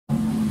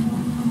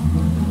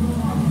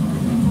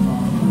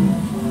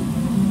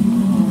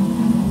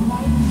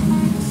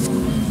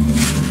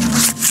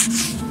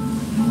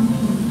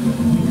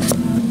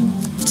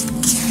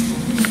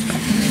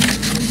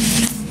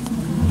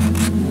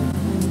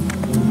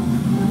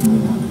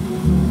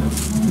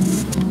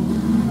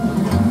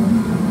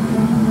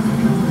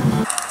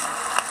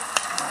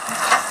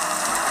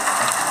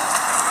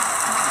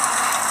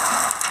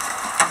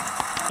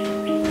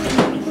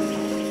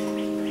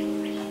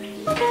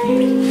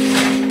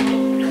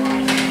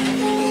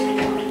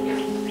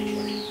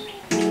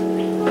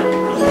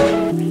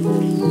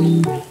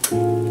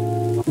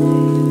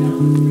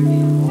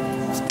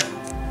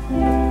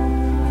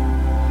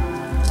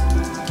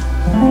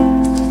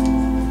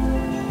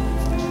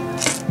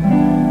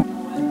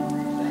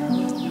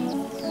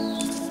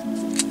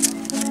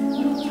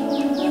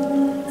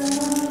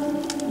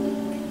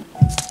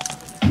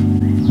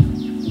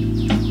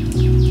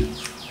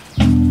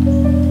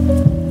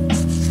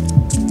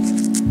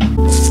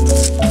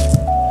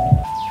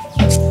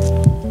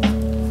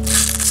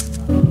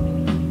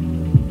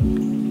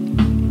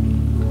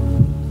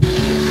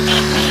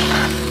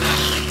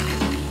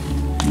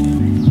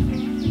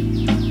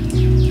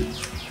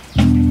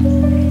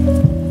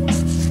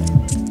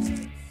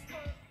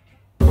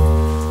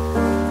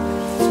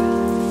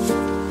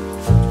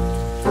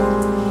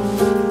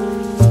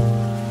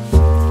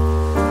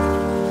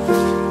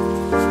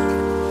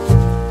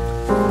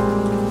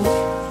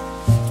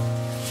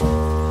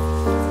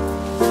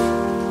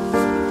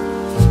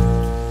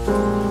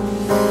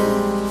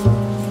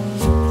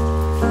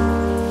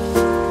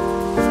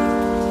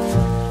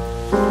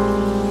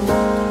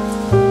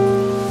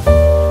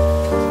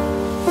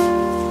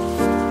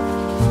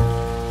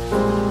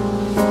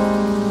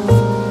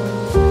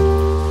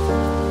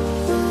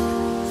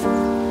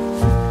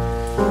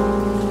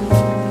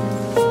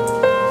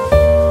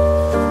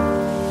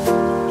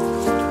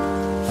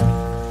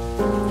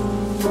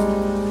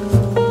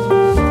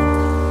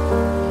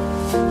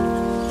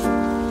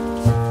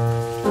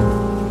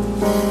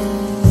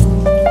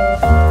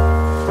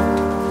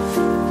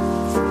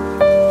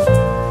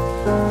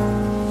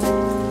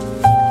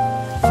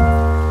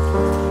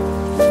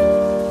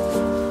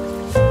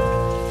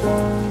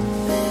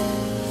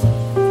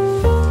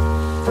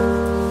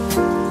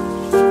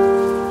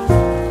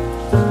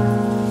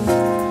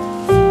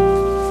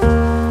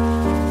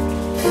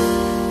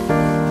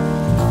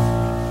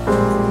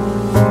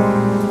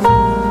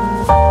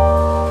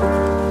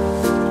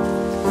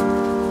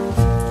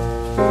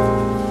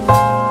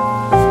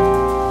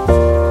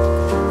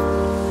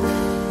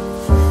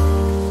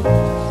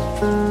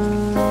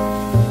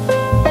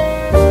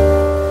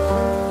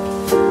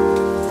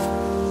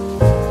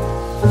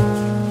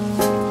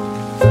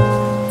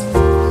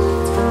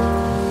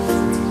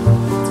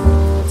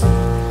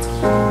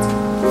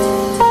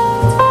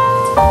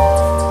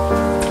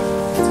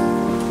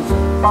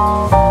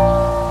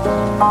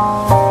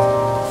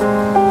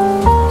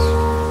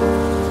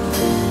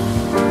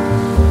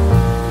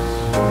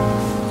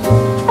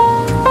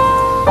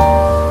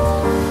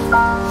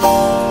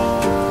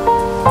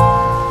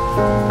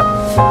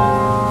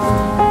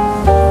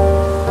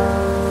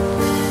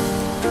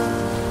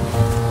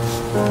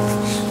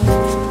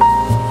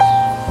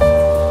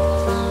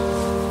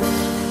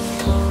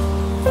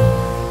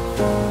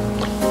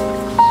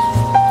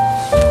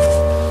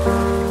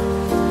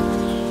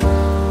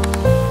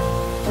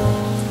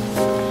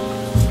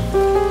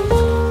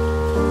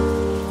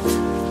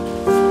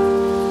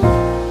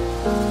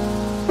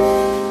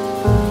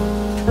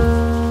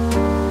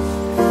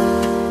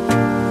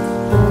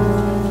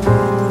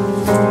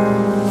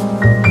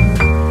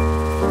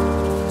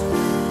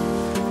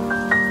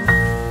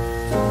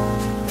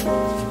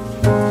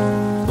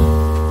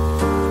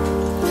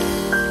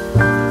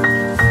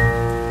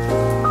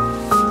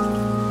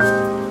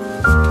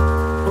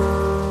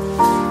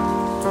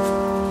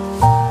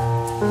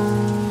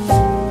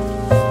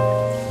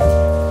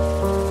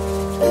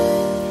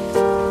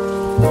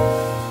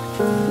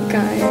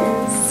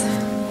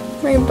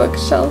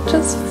bookshelf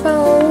just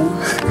fell.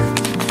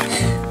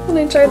 And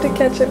I tried to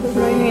catch it with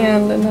my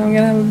hand, and now I'm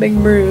gonna have a big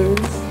bruise.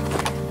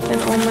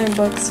 And all my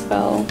books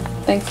fell.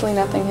 Thankfully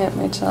nothing hit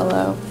my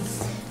cello,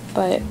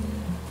 but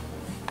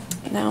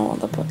now all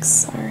the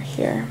books are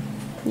here.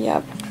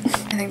 Yep.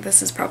 I think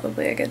this is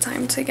probably a good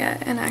time to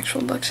get an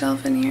actual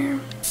bookshelf in here.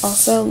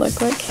 Also,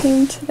 look what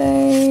came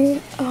today.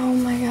 Oh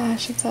my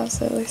gosh, it's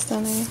absolutely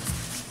stunning.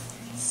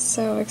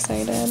 So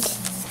excited.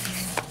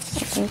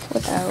 I think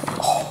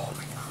without...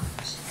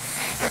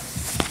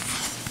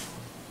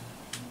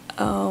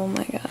 Oh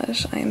my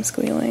gosh, I am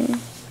squealing.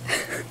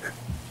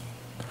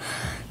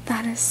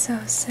 That is so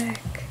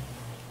sick.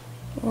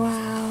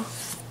 Wow.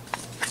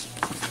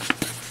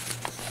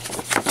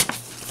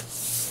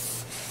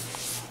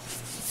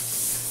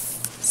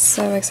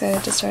 So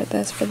excited to start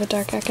this for the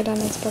Dark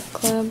Academics Book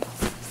Club.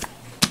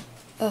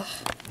 Ugh.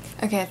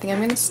 Okay, I think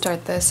I'm gonna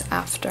start this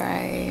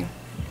after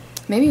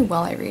maybe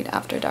while I read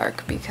After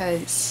Dark,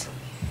 because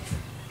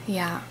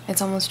yeah,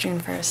 it's almost June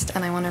 1st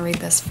and I want to read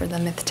this for the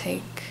Myth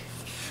Take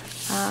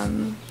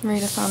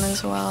Readathon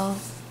as well.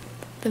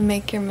 The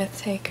Make Your Myth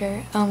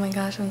Taker. Oh my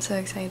gosh, I'm so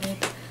excited.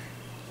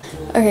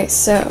 Okay,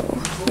 so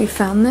we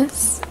found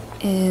this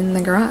in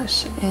the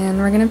garage and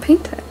we're gonna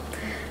paint it.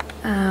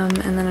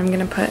 And then I'm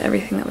gonna put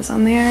everything that was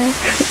on there,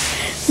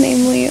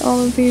 namely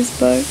all of these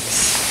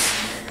books,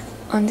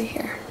 onto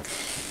here.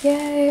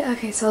 Yay!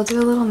 Okay, so I'll do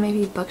a little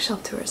maybe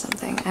bookshelf tour or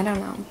something. I don't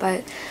know,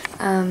 but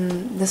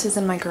this was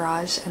in my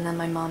garage and then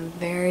my mom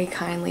very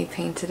kindly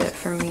painted it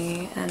for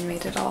me and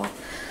made it all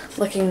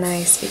looking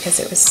nice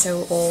because it was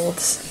so old.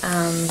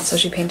 So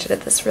she painted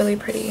it this really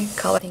pretty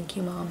color. Thank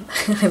you, Mom.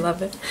 I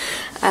love it.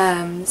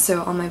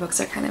 So all my books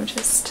are kind of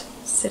just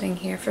sitting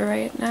here for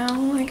right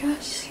now, I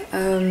guess.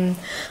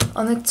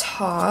 On the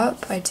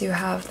top, I do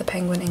have the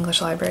Penguin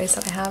English libraries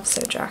that I have,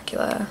 so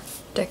Dracula,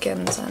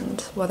 Dickens,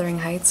 and Wuthering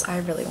Heights. I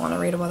really want to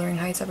read Wuthering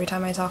Heights every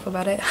time I talk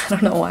about it. I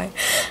don't know why.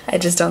 I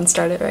just don't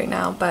start it right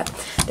now, but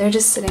they're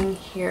just sitting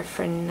here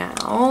for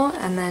now.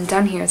 And then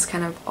down here is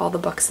kind of all the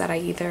books that I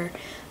either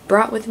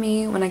brought with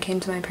me when I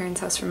came to my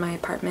parents' house from my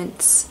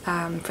apartments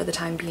for the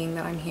time being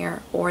that I'm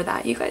here, or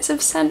that you guys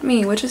have sent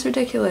me, which is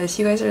ridiculous.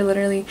 You guys are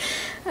literally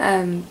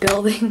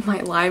building my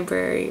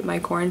library, my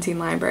quarantine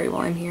library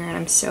while I'm here, and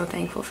I'm so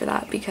thankful for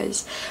that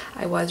because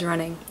I was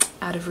running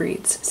out of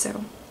reads,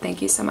 so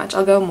thank you so much.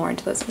 I'll go more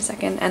into this in a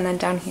second. And then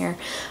down here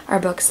are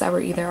books that were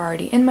either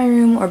already in my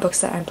room or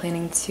books that I'm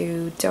planning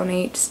to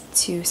donate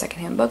to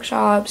secondhand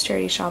bookshops,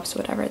 charity shops,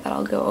 whatever, that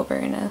I'll go over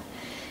in a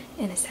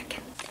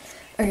second.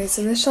 Okay,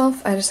 so this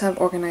shelf I just have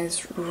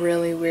organized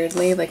really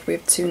weirdly. Like, we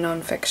have two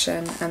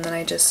nonfiction, and then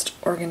I just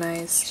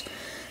organized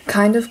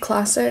kind of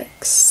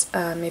classics,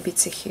 maybe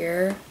to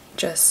here,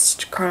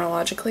 just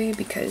chronologically,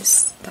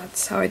 because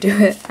that's how I do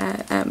it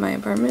at my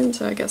apartment,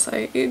 so I guess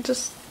I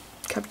just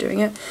kept doing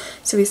it.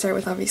 So we start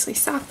with obviously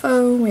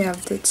Sappho, we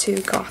have the two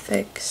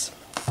Gothics,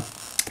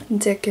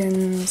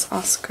 Dickens,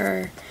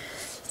 Oscar,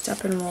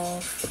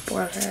 Steppenwolf,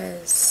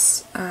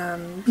 Borges,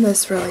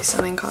 this really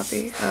stunning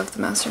copy of The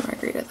Master and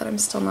Margarita that I'm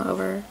still not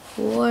over.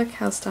 Look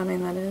how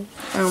stunning that is.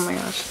 Oh my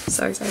gosh,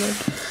 so excited.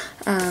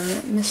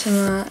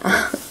 Mishima,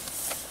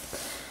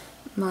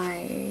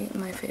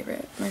 my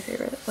favorite,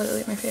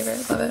 literally my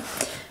favorite, love it.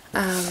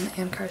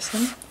 Anne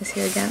Carson is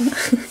here again.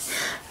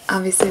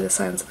 Obviously The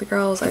Silence of the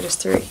Girls, I just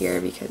threw it here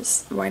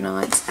because why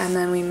not? And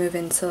then we move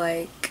into,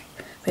 like,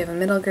 we have a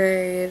middle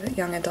grade,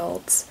 young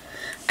adults.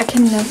 I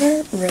can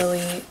never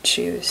really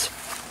choose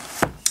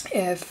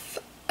if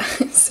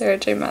Sarah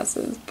J.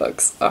 Maas's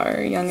books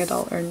are young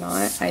adult or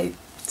not.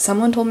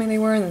 Someone told me they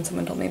were, and then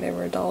someone told me they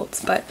were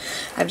adults, but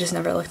I've just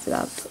never looked it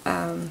up.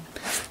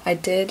 I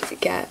did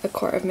get A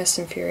Court of Mist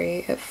and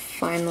Fury. It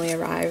finally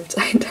arrived.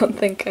 I don't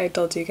think I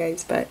told you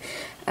guys, but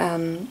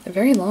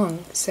very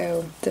long,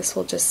 so this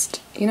will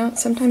just, you know,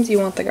 sometimes you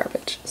want the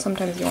garbage.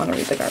 Sometimes you want to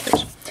read the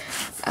garbage.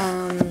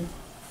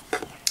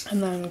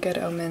 And then Good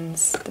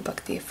Omens, The Book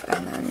Thief,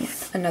 and then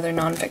another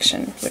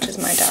nonfiction, which is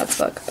my dad's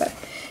book, but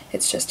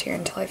it's just here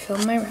until I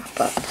film my wrap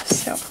up,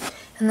 so.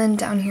 And then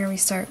down here we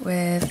start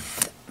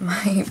with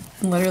my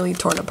literally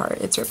torn apart,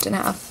 it's ripped in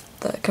half,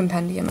 the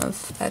compendium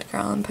of Edgar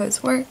Allan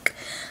Poe's work.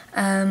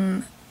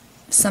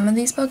 Some of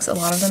these books, a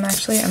lot of them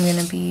actually, I'm going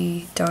to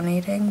be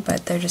donating,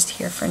 but they're just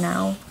here for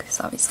now, because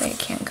obviously I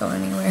can't go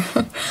anywhere.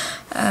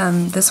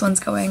 This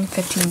one's going,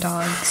 15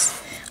 Dogs.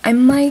 I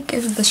might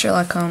give the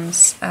Sherlock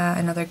Holmes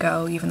another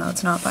go, even though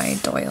it's not by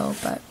Doyle,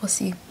 but we'll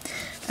see.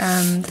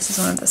 This is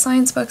one of the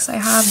science books I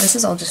have. This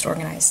is all just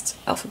organized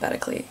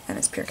alphabetically, and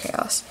it's pure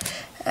chaos.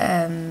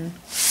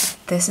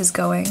 This is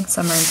going,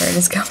 Summer and Bird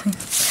is going.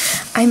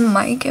 I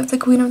might give The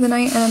Queen of the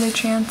Night another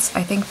chance.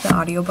 I think the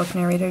audiobook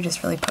narrator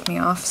just really put me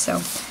off,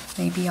 so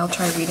maybe I'll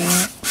try reading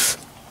it.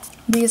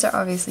 These are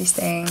obviously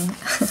staying.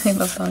 I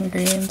love the Hunger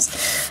Games.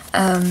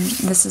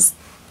 This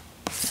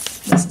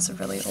is a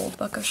really old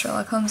book of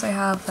Sherlock Holmes I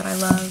have that I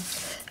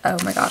love. Oh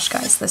my gosh,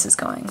 guys, this is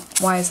going.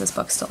 Why is this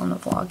book still in the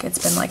vlog? It's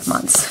been like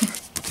months.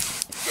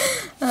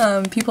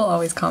 People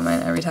always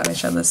comment every time I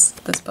show this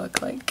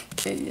book, like,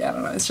 I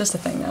don't know, it's just a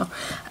thing now.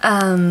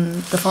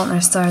 The Fault in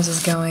Our Stars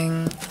is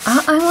going,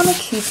 I want to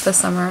keep The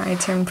Summer I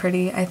Turned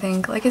Pretty, I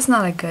think. Like, it's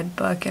not a good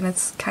book, and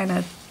it's kind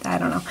of, I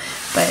don't know,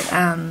 but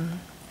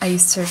I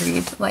used to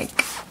read,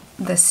 like,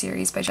 this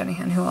series by Jenny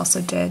Han, who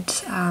also did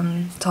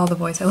To All the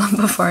Boys I Loved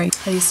Before.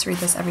 I used to read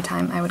this every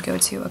time I would go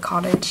to a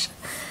cottage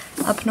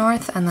up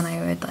north, and then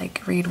I would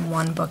like read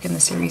one book in the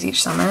series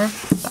each summer.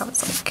 That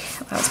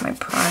was my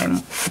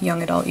prime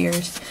young adult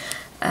years.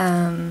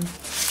 And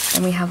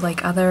we have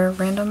like other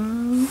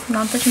random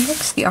nonfiction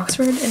books. The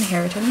Oxford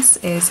Inheritance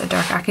is a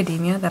dark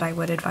academia that I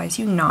would advise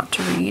you not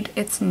to read.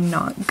 It's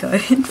not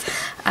good. And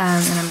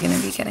I'm gonna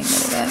be getting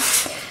rid of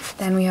it.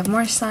 Then we have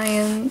more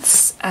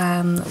science,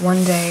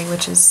 One Day,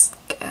 which is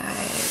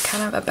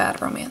kind of a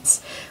bad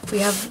romance. We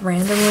have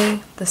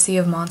randomly The Sea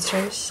of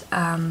Monsters.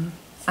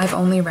 I've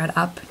only read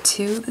up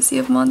to The Sea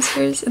of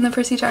Monsters in the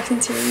Percy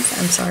Jackson series.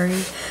 I'm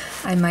sorry.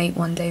 I might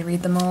one day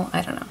read them all.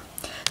 I don't know.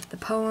 The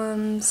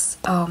poems.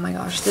 Oh my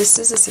gosh, this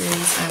is a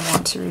series I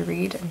want to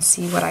reread and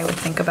see what I would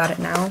think about it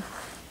now.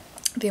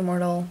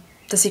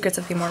 The Secrets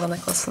of the Immortal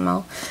Nicholas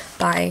Flamel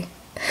by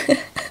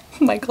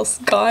Michael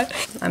Scott.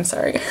 I'm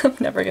sorry, I'm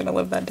never gonna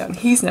live that down.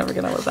 He's never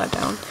gonna live that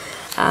down.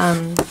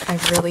 I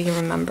really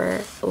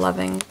remember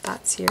loving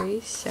that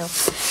series, so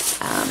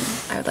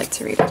I would like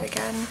to read it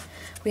again.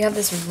 We have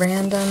this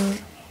random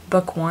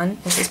book one.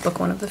 Is this book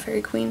one of The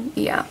Fairy Queen?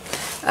 Yeah.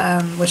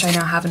 Which I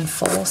now have in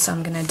full, so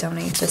I'm gonna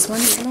donate this one,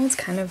 even though it's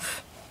kind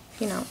of,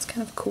 you know, it's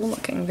kind of cool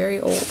looking, very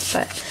old,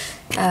 but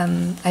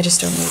I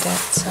just don't need it,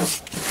 so.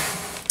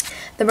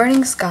 The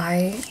Burning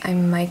Sky, I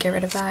might get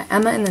rid of that.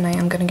 Emma in the Night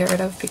I'm gonna get rid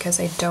of because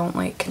I don't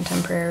like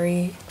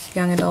contemporary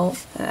young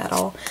adult at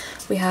all.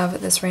 We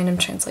have this random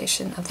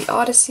translation of the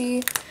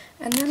Odyssey,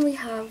 and then we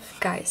have,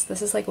 guys,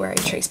 this is like where I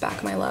trace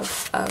back my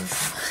love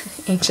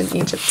of ancient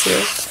Egypt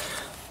too.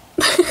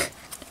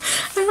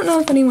 I don't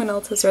know if anyone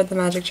else has read the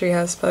Magic Tree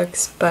House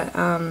books, but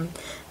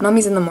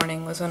Mummies in the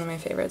Morning was one of my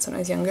favorites when I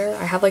was younger.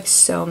 I have like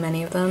so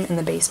many of them in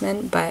the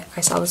basement, but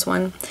I saw this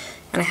one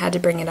and I had to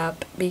bring it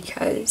up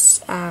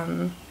because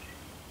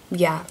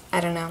yeah, I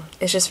don't know.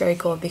 It's just very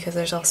cool because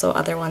there's also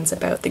other ones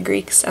about the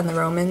Greeks and the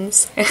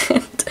Romans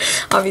and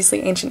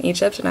obviously ancient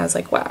Egypt, and I was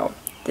like, wow,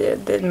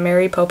 the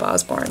Mary Pope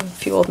Osborne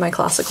fueled my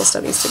classical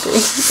studies degree.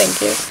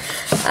 Thank you.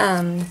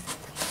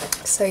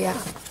 So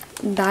yeah,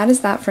 that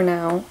is that for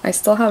now. I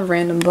still have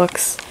random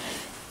books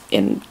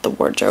in the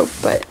wardrobe,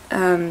 but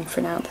for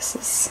now this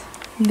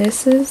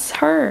is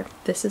her.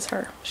 This is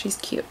her. She's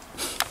cute.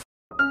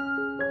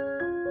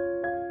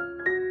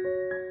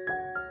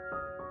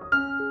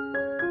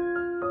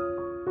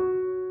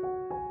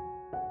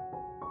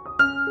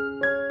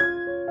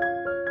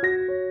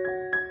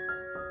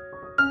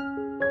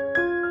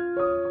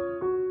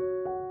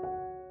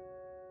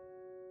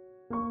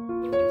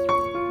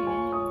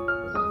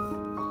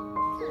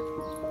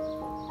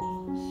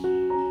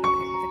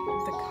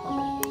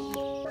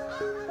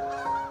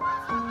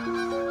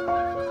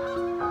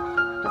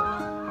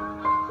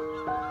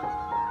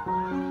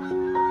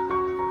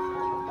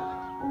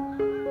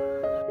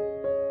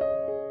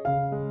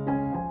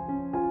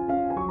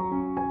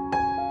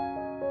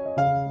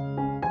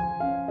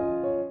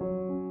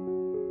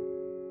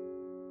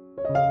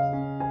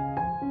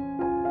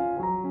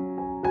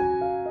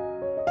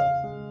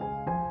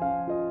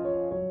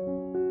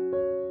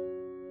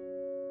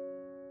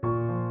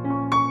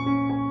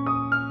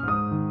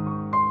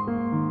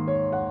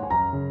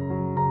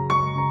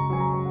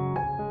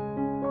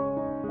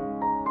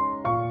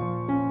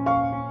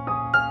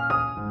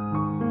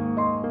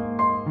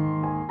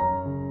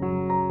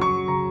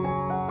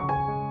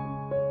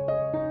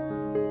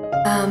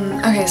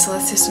 Okay, so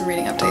let's do some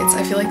reading updates.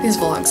 I feel like these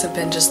vlogs have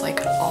been just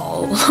like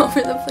all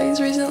over the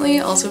place recently,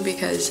 also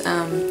because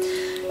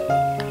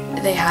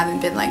they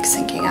haven't been like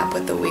syncing up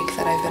with the week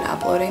that I've been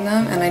uploading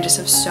them, and I just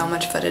have so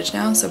much footage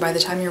now, so by the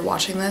time you're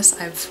watching this,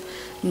 I've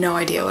no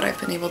idea what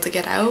I've been able to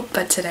get out,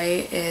 but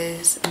today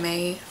is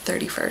May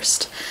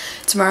 31st.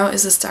 Tomorrow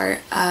is the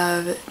start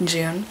of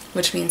June,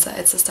 which means that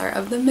it's the start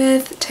of the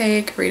Myth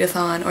Take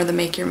Readathon, or the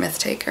Make Your Myth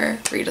Taker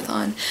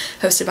Readathon,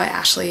 hosted by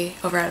Ashley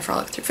over at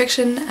Frolic Through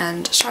Fiction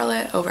and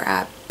Charlotte over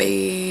at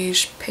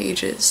Beige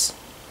Pages.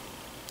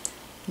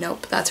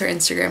 Nope, that's her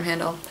Instagram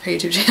handle. Her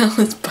YouTube channel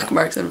is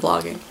Bookmarks and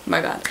Vlogging.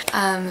 My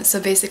bad.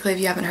 So basically, if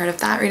you haven't heard of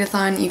that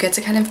readathon, you get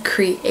to kind of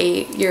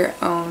create your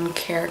own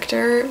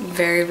character.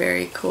 Very,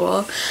 very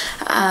cool.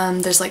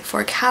 There's like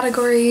 4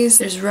 categories.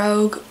 There's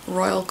Rogue,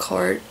 Royal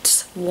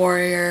Court,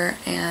 Warrior,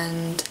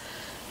 and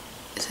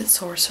is it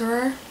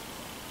Sorcerer?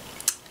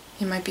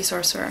 It might be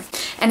Sorcerer.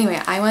 Anyway,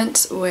 I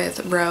went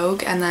with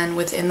Rogue, and then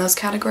within those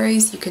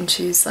categories, you can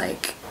choose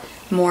like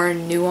more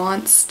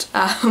nuanced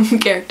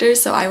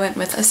characters, so I went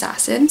with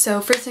assassin.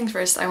 So first things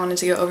first, I wanted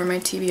to go over my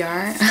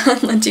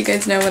TBR, let you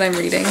guys know what I'm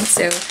reading.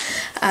 So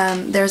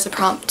there's a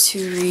prompt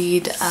to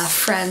read a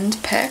friend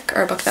pick,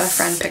 or a book that a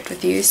friend picked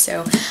with you,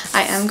 so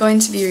I am going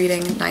to be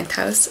reading Ninth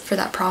House for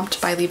that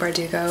prompt by Leigh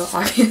Bardugo,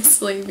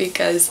 obviously,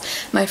 because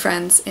my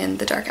friends in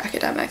the Dark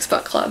Academics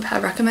book club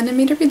have recommended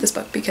me to read this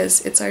book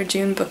because it's our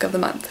June book of the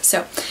month.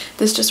 So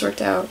this just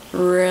worked out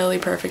really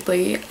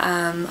perfectly.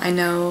 I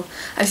know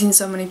I've seen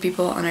so many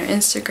people on our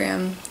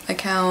Instagram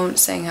account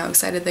saying how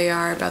excited they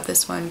are about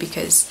this one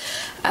because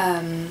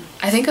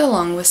I think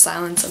along with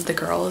Silence of the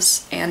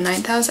Girls and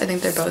Ninth House, I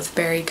think they're both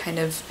very kind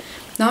of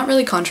not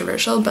really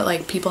controversial, but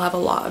like people have a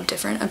lot of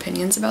different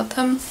opinions about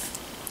them,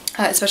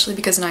 especially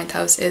because Ninth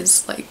House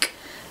is like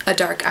a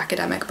dark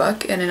academic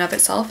book in and of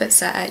itself. It's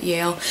set at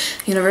Yale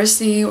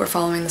University. We're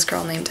following this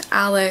girl named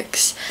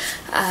Alex,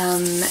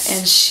 and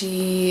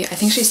I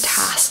think she's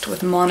tasked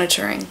with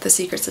monitoring the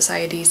secret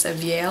societies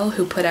of Yale,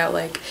 who put out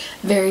like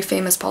very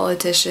famous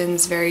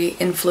politicians, very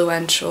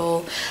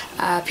influential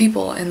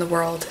people in the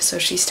world. So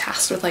she's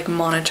tasked with like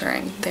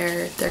monitoring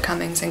their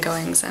comings and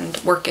goings and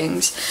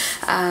workings,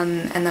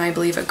 and then I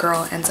believe a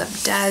girl ends up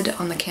dead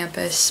on the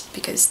campus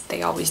because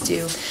they always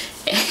do,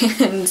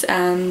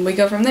 and we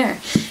go from there.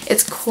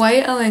 It's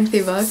quite a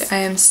lengthy book. I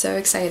am so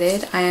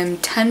excited. I am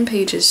 10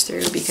 pages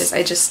through because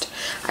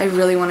I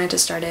really wanted to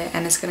start it,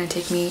 and it's gonna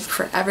take me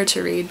forever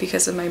to read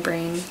because of my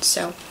brain.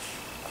 So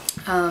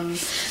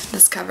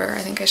this cover, I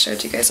think I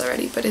showed you guys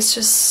already, but it's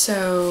just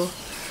so,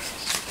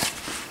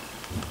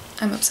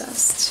 I'm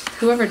obsessed.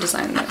 Whoever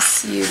designed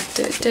this, you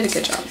did a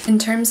good job. In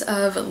terms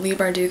of Leigh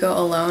Bardugo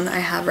alone, I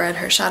have read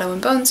her Shadow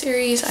and Bone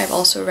series. I've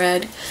also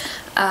read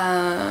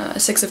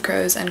Six of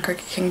Crows and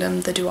Crooked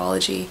Kingdom, the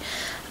duology.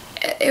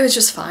 It was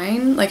just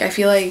fine. Like, I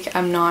feel like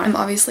I'm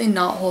obviously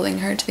not holding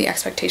her to the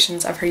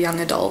expectations of her young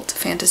adult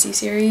fantasy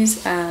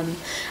series. I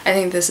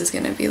think this is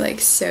gonna be like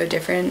so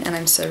different, and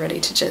I'm so ready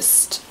to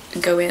just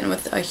go in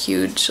with a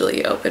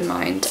hugely open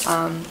mind,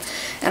 and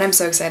I'm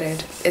so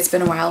excited. It's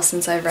been a while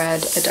since I've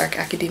read a dark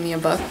academia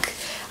book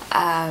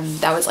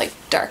that was like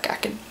dark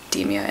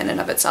academia in and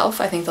of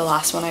itself. I think the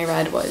last one I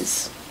read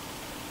was,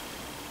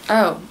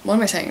 oh, what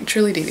am I saying?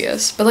 Truly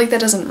Devious. But like that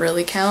doesn't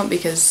really count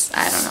because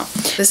I don't know.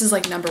 This is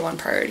like #1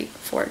 priority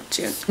for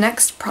June.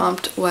 Next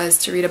prompt was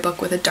to read a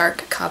book with a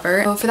dark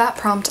cover. So for that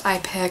prompt I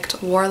picked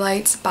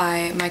Warlights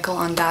by Michael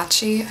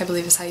Ondaatje, I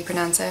believe is how you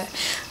pronounce it.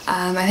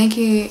 I think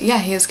he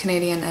is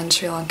Canadian and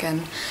Sri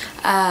Lankan.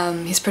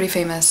 He's pretty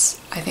famous,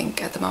 I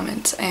think, at the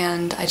moment,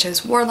 and I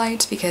chose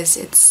Warlights because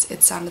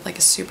it sounded like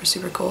a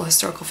super cool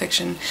historical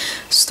fiction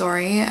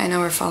story. I know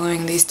we're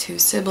following these two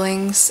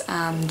siblings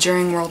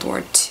during World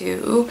War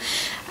II,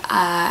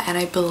 and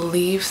I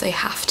believe they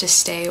have to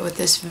stay with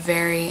this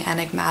very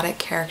enigmatic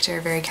character,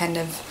 very kind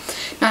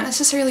of, not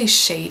necessarily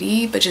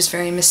shady, but just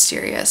very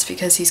mysterious,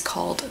 because he's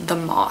called the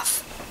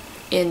Moth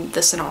in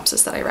the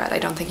synopsis that I read. I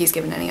don't think he's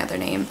given any other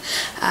name.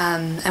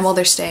 And while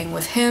they're staying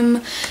with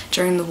him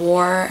during the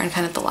war and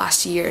kind of the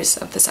last years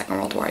of the Second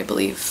World War, I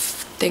believe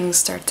things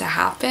start to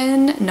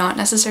happen, not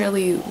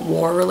necessarily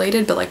war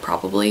related, but like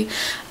probably,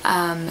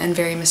 and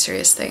very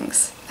mysterious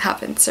things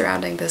happen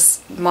surrounding this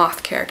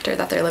Moth character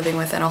that they're living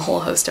with, and a whole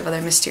host of other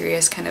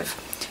mysterious kind of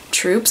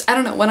troops. I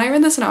don't know, when I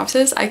read the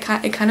synopsis, it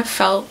kind of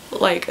felt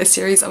like a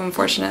series of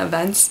unfortunate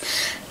events.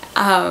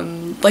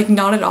 Like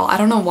not at all. I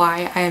don't know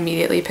why I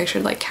immediately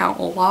pictured like Count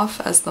Olaf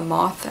as the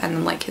Moth, and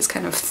then like his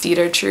kind of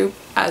theater troupe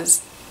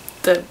as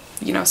the,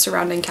 you know,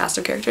 surrounding cast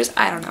of characters.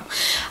 I don't know.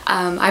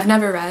 I've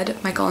never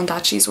read Michael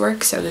Ondaatje's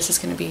work, so this is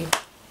going to be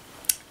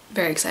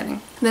very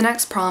exciting. The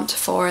next prompt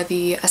for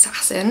the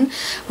assassin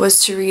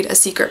was to read a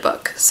secret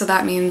book, so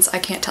that means I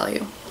can't tell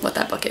you what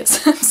that book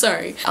is. I'm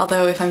sorry.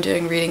 Although if I'm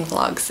doing reading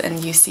vlogs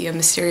and you see a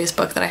mysterious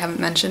book that I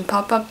haven't mentioned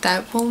pop up,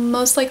 that will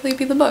most likely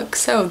be the book,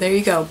 so there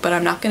you go, but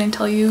I'm not going to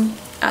tell you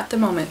at the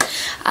moment.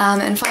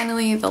 And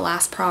finally, the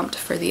last prompt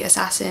for the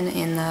assassin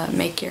in the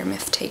Make Your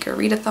Myth Taker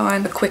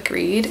readathon, a quick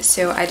read.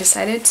 So I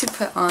decided to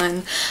put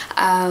on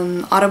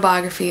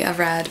Autobiography of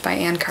Red by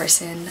Anne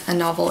Carson, a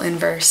novel in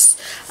verse.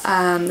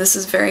 This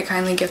was very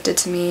kindly gifted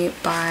to me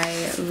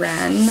by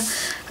Ren.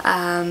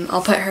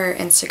 I'll put her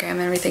Instagram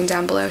and everything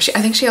down below.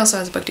 I think she also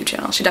has a booktube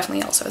channel. She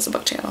definitely also has a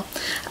book channel,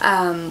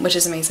 which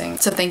is amazing.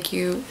 So thank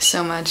you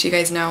so much. You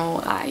guys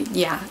know,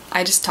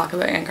 I just talk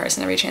about Anne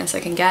Carson every chance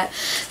I can get.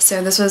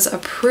 So this was a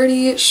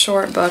pretty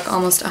short book,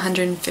 almost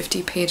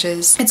 150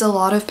 pages. It's a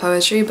lot of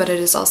poetry, but it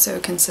is also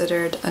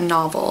considered a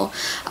novel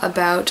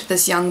about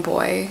this young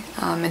boy,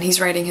 and he's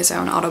writing his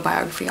own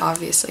autobiography,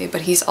 obviously,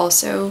 but he's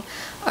also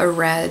a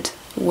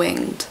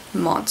red-winged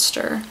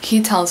monster.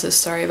 He tells his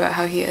story about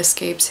how he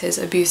escapes his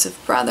abusive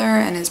brother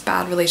and his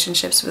bad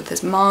relationships with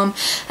his mom,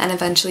 and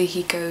eventually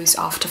he goes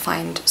off to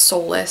find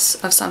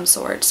solace of some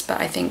sorts,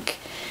 but I think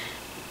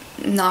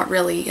not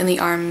really, in the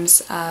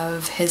arms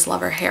of his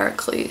lover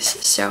Heracles.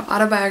 So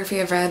Autobiography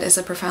of Red is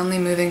a profoundly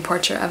moving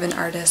portrait of an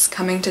artist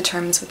coming to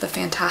terms with the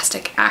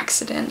fantastic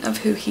accident of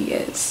who he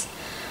is.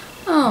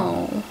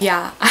 Oh,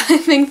 yeah, I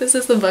think this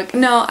is the book.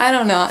 No, I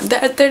don't know.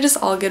 They're just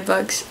all good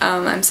books.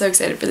 I'm so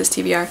excited for this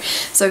TBR,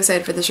 so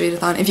excited for this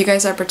readathon. If you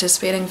guys are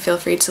participating, feel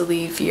free to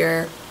leave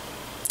your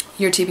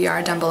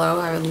TBR down below.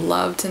 I would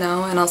love to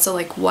know, and also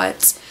like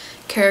what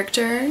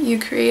character you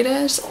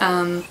created.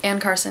 Anne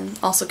Carson,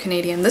 also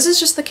Canadian. This is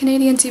just the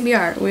Canadian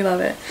TBR. We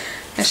love it.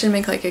 I should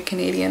make like a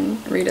Canadian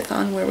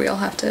readathon where we all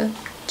have to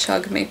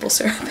chug maple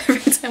syrup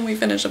every time we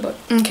finish a book.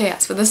 Okay,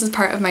 yes, but this is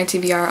part of my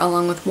TBR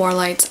along with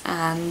Warlight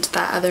and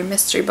that other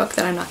mystery book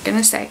that I'm not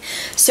gonna say.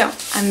 So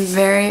I'm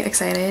very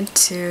excited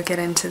to get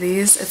into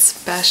these,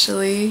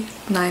 especially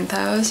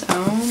 9,000.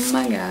 Oh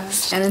my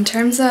gosh. And in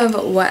terms of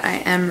what I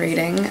am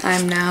reading,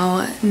 I'm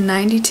now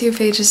 92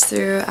 pages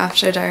through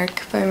After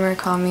Dark by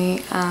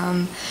Murakami.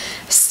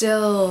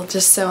 Still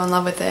just so in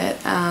love with it.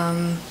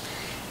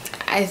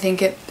 I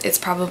think it's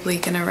probably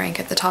gonna rank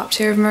at the top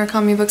tier of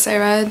Murakami books I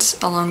read,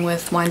 along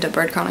with Wind Up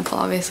Bird Chronicle,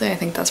 obviously. I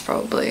think that's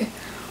probably,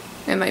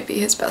 it might be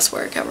his best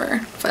work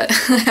ever, but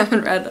I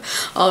haven't read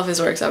all of his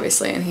works,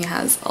 obviously, and he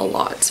has a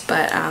lot,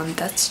 but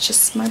that's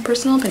just my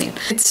personal opinion.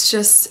 It's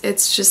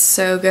just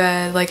so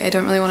good. Like, I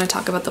don't really want to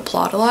talk about the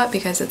plot a lot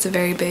because it's a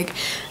very big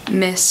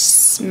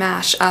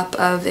mash up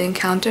of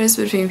encounters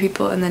between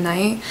people in the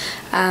night.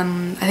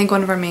 I think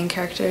one of our main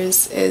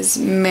characters is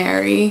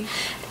Mary,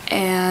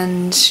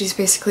 and she's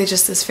basically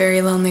just this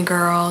very lonely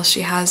girl.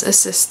 She has a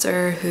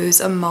sister who's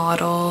a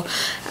model,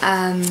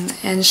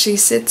 and she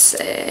sits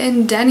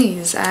in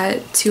Denny's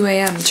at 2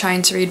 a.m.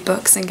 trying to read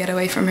books and get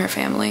away from her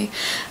family.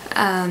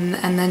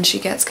 And then she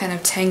gets kind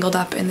of tangled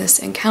up in this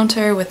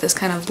encounter with this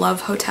kind of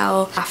love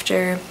hotel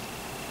after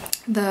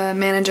the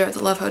manager of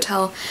the Love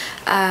Hotel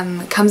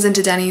comes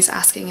into Denny's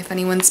asking if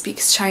anyone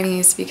speaks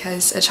Chinese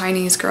because a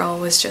Chinese girl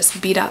was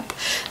just beat up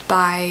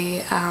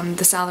by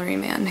the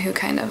salaryman who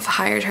kind of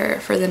hired her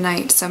for the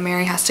night. So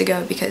Mary has to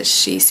go because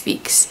she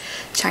speaks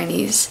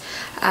Chinese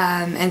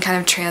and kind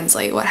of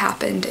translate what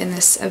happened in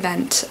this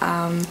event.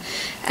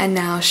 And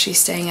now she's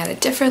staying at a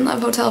different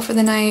Love Hotel for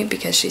the night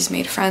because she's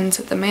made friends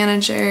with the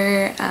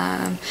manager.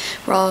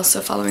 We're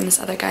also following this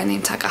other guy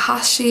named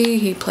Takahashi.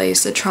 He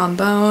plays the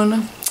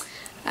trombone.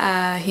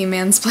 He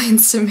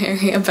mansplains to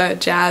Mary about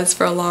jazz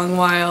for a long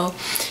while,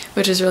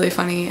 which is really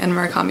funny, and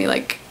Murakami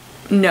like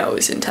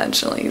knows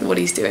intentionally what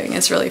he's doing.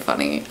 It's really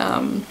funny.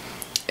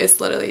 It's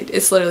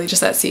literally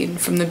just that scene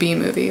from the Bee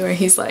movie where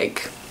he's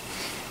like,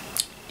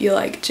 "You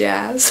like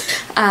jazz?"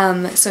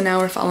 So now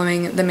we're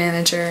following the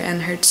manager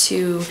and her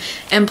two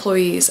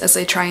employees as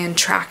they try and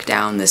track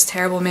down this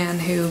terrible man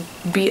who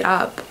beat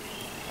up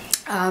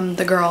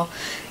the girl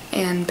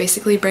and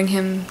basically bring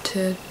him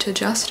to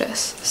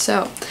justice.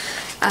 So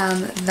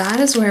that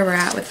is where we're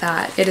at with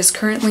that. It is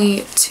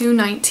currently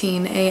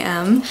 2:19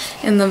 a.m.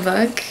 in the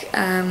book.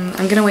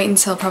 I'm gonna wait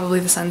until probably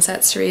the sun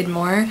sets to read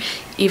more,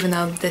 even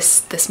though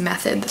this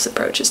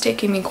approach is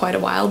taking me quite a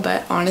while,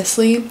 but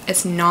honestly,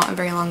 it's not a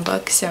very long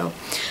book, so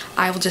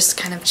I will just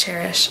kind of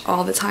cherish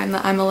all the time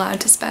that I'm allowed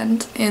to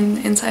spend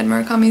inside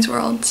Murakami's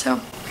world,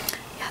 so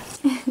yes.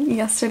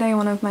 Yesterday,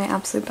 one of my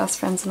absolute best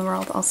friends in the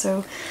world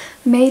also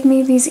made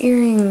me these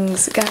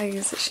earrings.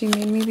 Guys, she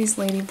made me these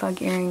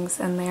ladybug earrings,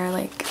 and they are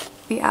like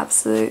the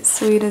absolute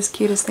sweetest,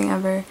 cutest thing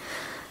ever.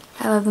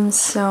 I love them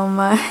so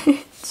much.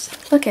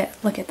 Look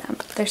at them.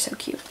 They're so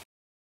cute.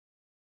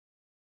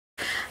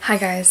 Hi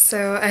guys,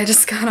 so I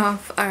just got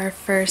off our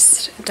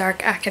first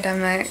Dark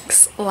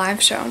Academics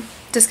live show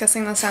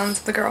discussing the sounds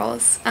of the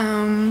girls.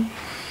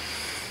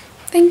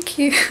 Thank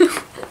you.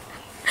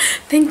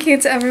 Thank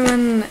you to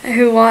everyone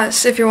who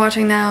watched. If you're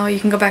watching now, you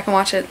can go back and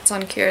watch it. It's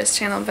on Kira's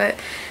channel, but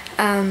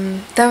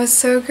that was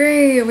so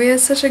great. We had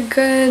such a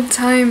good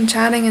time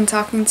chatting and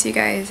talking to you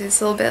guys. It's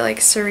a little bit like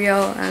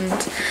surreal,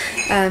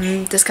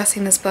 and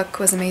discussing this book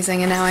was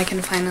amazing, and now I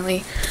can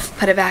finally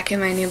put it back in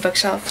my new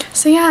bookshelf.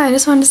 So yeah, I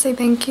just wanted to say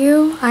thank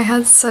you. I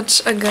had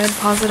such a good,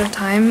 positive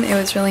time. It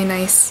was really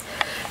nice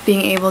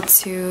being able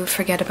to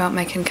forget about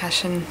my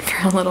concussion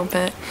for a little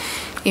bit,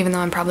 even though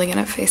I'm probably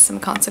gonna face some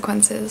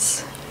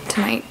consequences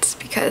tonight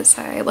because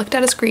I looked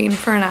at a screen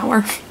for an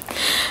hour.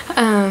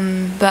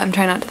 But I'm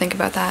trying not to think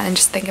about that and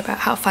just think about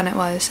how fun it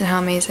was and how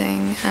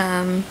amazing.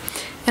 And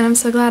I'm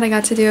so glad I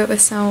got to do it with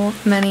so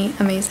many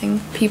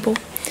amazing people,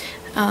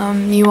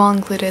 you all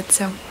included.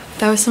 So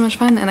that was so much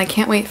fun, and I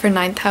can't wait for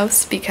 9th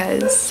House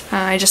because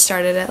I just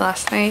started it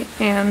last night,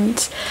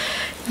 and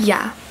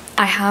yeah,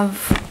 I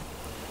have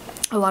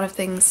a lot of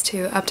things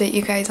to update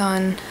you guys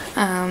on,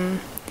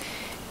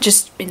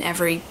 just in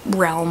every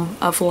realm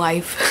of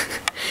life.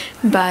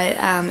 But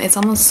it's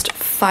almost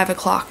 5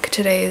 o'clock.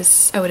 Oh,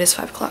 it is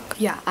 5 o'clock.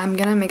 Yeah, I'm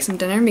gonna make some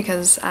dinner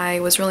because I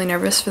was really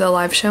nervous for the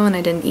live show and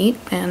I didn't eat,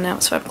 and now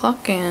it's 5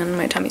 o'clock and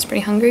my tummy's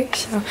pretty hungry,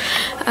 so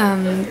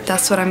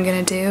that's what I'm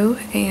gonna do,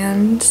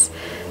 and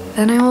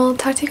then I will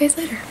talk to you guys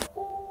later.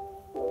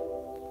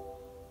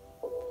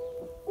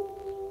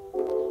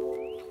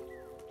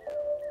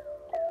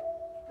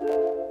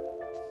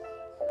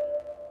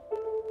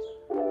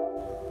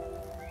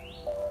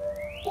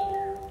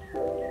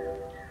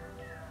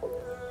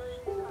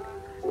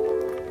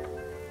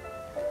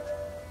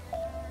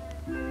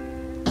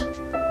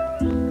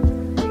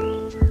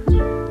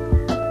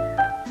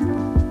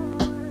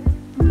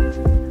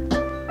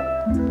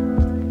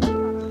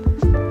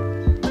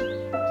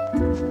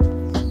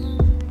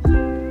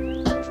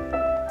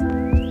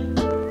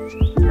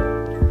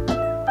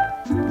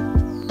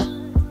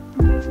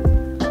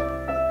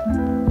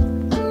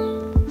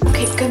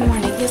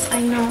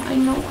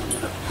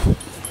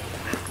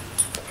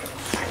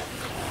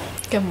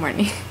 Good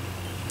morning.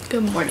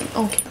 Good morning.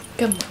 Okay.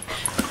 Good morning.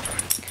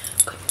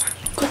 Good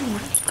morning. Good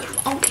morning. Good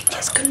morning. Okay,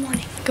 yes, good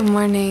morning. Good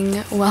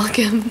morning.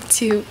 Welcome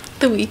to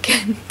the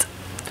weekend.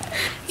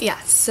 Yeah,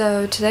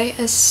 so today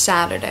is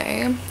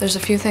Saturday. There's a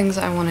few things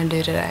I want to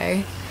do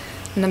today.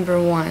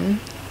 Number one,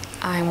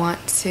 I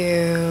want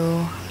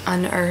to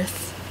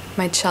unearth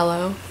my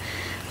cello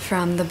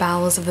from the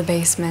bowels of the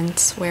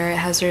basement where it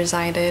has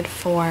resided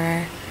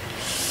for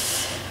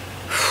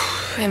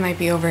it might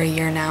be over a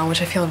year now,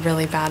 which I feel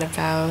really bad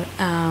about.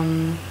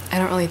 I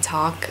don't really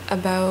talk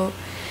about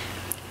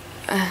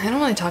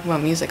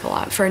music a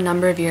lot. For a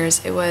number of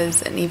years, it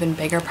was an even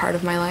bigger part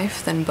of my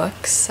life than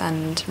books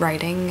and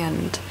writing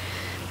and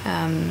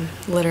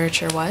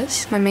literature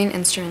was. My main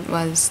instrument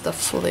was the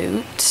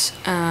flute,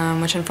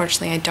 which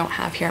unfortunately I don't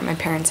have here at my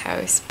parents'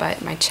 house,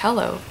 but my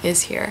cello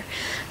is here.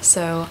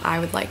 So I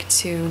would like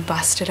to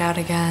bust it out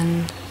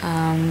again.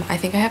 I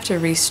think I have to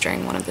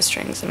restring one of the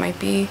strings. It might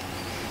be,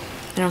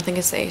 I don't think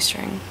it's the A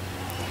string.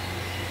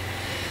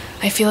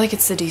 I feel like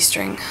it's the D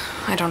string.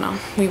 I don't know.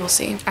 We will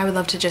see. I would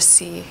love to just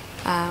see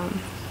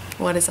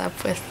what is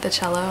up with the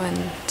cello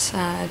and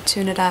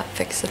tune it up,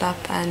 fix it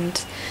up,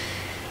 and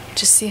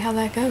just see how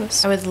that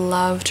goes. I would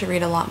love to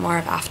read a lot more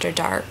of After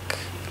Dark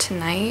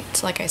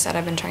tonight. Like I said,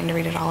 I've been trying to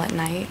read it all at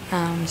night,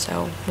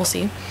 so we'll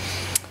see.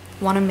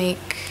 I want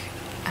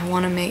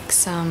to make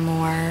some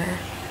more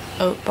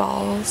oat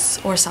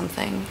balls or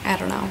something. I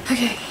don't know.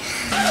 Okay.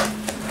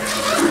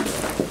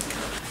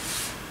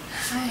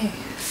 Hi.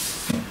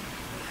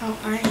 How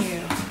are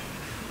you?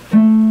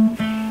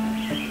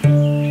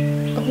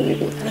 Oh,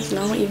 that is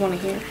not what you want to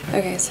hear.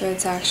 Okay, so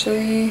it's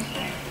actually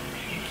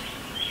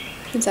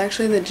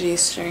the G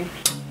string.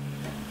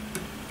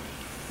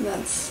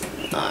 That's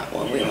not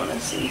what we want to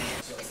see.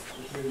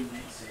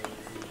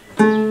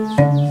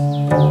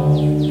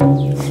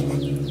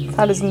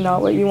 That is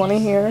not what you want to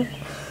hear.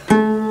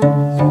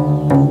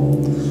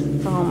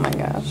 Oh my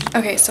gosh.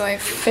 Okay, so I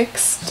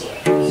fixed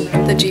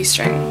the G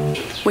string.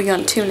 We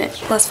gonna tune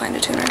it. Let's find a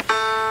tuner.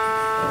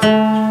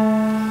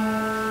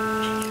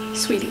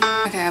 Sweetie.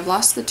 Okay, I've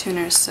lost the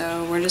tuner,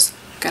 so we're just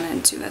gonna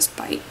do this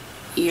by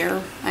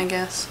ear, I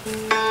guess. You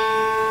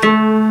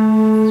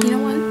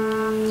know what?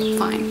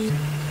 Fine.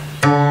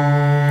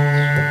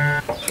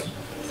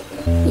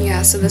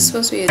 Yeah, so this is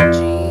supposed to be a G.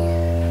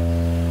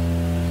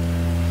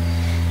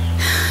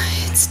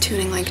 It's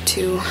tuning like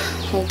 2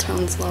 whole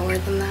tones lower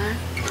than that.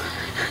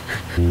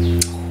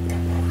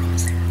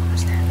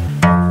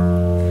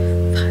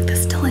 Fuck,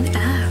 that's still an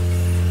F.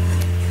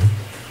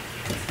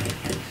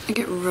 I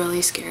get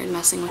really scared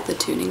messing with the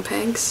tuning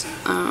pegs.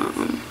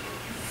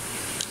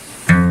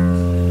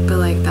 But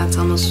like that's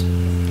almost,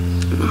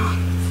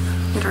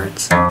 it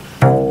hurts.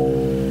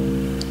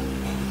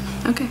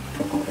 Okay.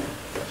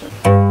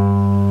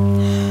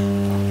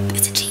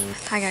 It's a G.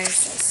 Hi guys,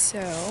 so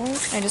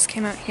I just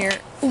came out here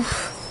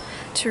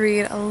to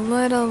read a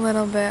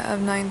little bit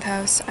of Ninth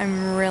House.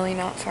 I'm really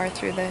not far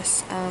through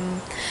this.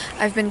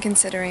 I've been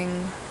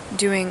considering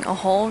doing a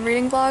whole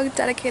reading vlog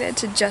dedicated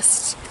to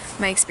just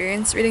my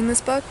experience reading this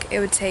book. It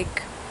would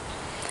take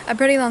a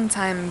pretty long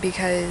time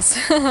because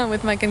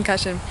with my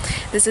concussion,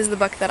 this is the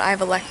book that I've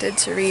elected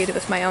to read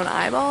with my own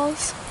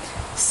eyeballs,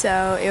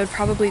 so it would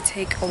probably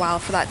take a while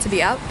for that to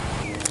be up.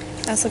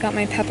 I also got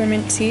my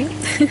peppermint tea,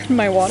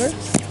 my water,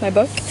 my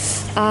book,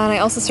 and I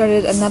also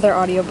started another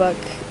audiobook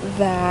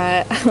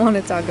that I want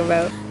to talk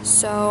about.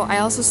 So I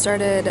also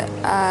started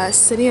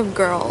City of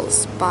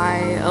Girls by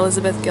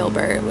Elizabeth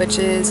Gilbert, which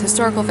is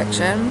historical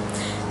fiction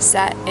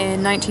set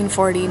in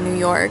 1940 New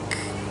York.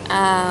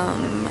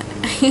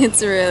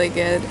 It's really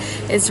good.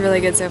 It's really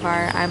good so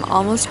far. I'm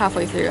almost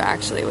halfway through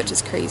actually, which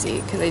is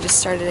crazy because I just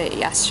started it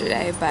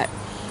yesterday, but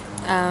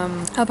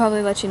I'll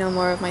probably let you know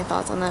more of my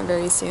thoughts on that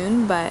very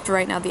soon, but for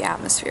right now the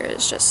atmosphere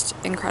is just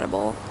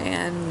incredible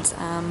and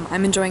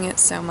I'm enjoying it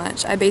so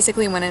much. I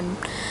basically went in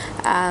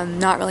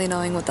not really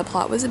knowing what the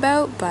plot was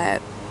about,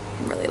 but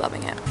I'm really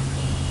loving it.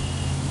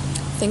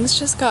 Things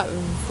just got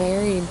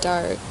very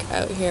dark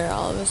out here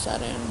all of a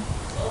sudden.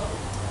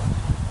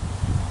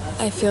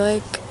 I feel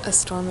like a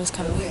storm is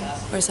coming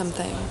or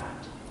something.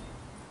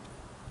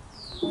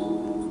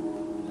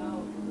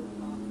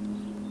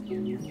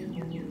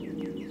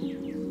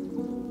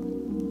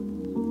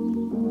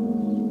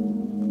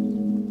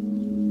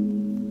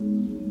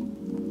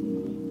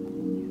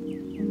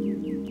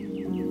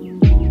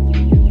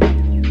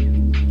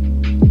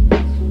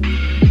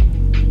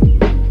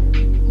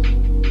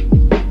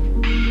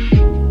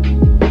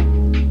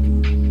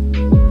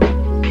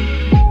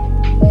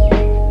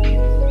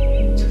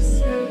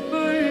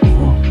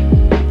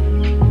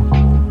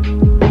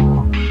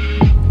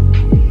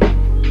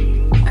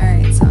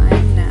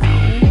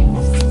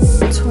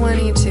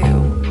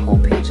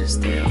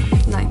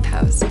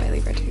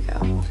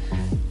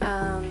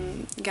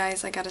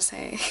 Guys, I gotta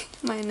say,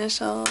 my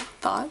initial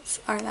thoughts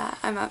are that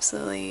I'm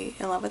absolutely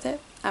in love with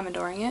it. I'm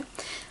adoring it.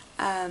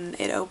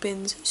 It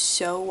opens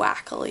so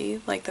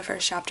wackily, like the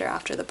first chapter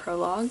after the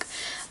prologue.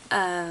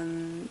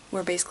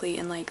 We're basically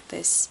in like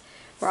this,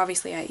 we're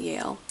obviously at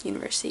Yale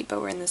University, but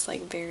we're in this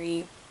like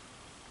very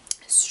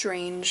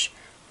strange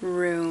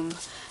room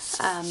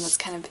that's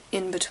kind of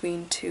in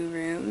between two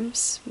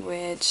rooms,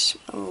 which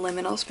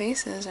liminal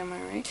spaces, am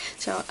I right?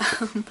 So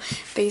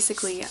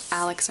basically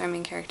Alex, our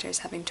main character, is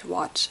having to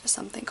watch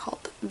something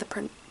called the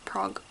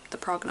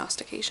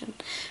prognostication,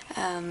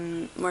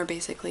 where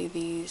basically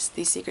these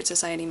secret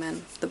society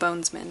men, the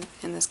bonesmen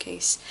in this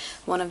case,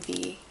 one of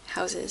the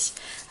houses,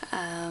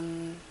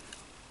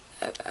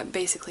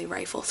 basically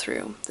rifle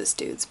through this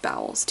dude's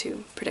bowels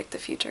to predict the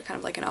future, kind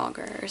of like an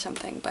augur or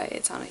something, but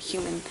it's on a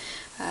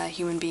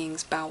human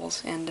being's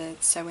bowels, and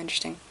it's so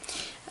interesting.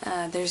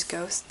 There's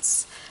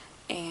ghosts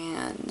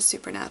and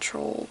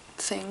supernatural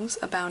things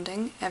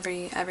abounding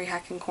every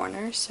hacking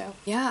corner, so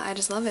yeah, I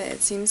just love it.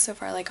 It seems so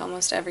far like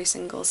almost every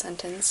single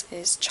sentence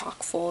is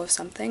chock full of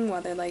something,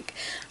 whether like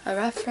a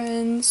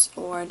reference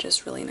or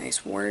just really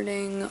nice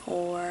wording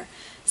or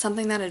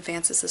something that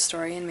advances the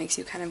story and makes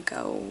you kind of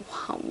go,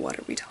 what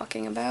are we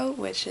talking about,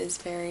 which is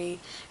very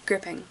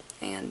gripping,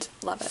 and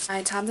love it.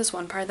 I tabbed this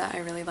one part that I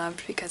really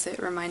loved because it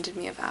reminded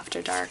me of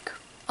After Dark.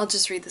 I'll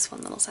just read this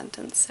one little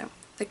sentence. So,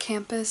 the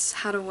campus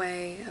had a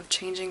way of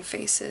changing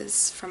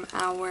faces from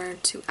hour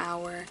to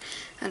hour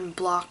and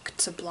block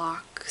to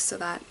block, so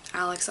that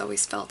Alex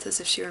always felt as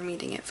if she were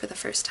meeting it for the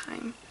first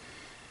time.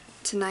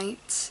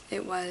 Tonight,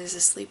 it was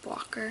a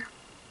sleepwalker,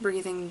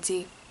 breathing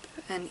deep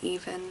and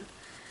even.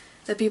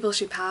 The people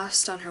she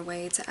passed on her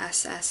way to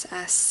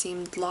SSS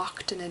seemed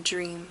locked in a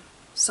dream,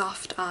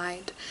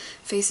 soft-eyed,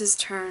 faces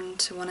turned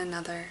to one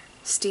another,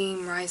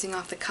 steam rising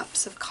off the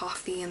cups of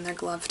coffee in their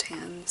gloved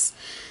hands.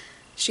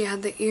 She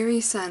had the eerie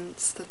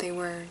sense that they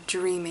were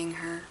dreaming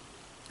her,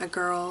 a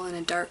girl in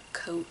a dark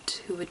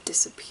coat who would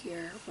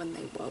disappear when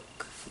they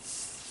woke.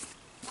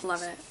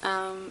 Love it.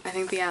 I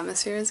think the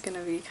atmosphere is going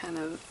to be kind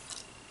of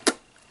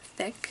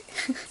thick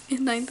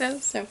in Ninth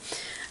House, so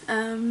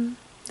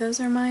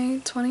those are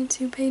my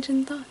 22-page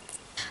in thoughts.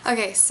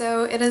 Okay,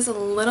 so it is a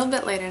little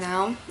bit later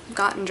now. I've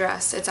gotten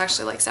dressed. It's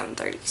actually like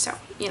 7:30, so,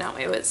 you know,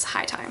 it was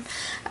high time.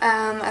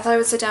 I thought I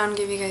would sit down and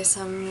give you guys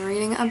some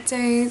reading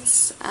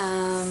updates.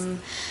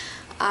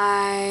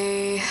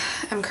 I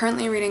am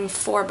currently reading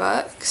 4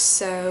 books,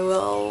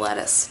 so let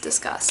us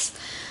discuss.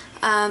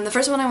 The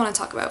first one I want to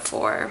talk about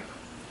for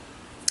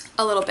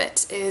a little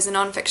bit is a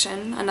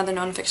nonfiction, another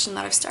nonfiction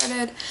that I've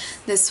started.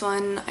 This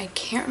one, I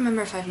can't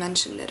remember if I've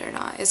mentioned it or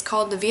not. It's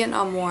called The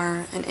Vietnam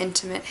War, An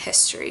Intimate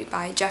History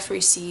by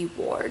Jeffrey C.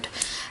 Ward.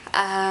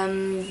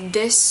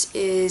 This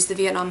is the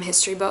Vietnam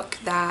history book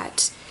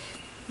that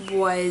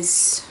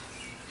was,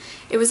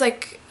 it was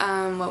like,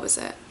 what was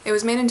it? It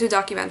was made into a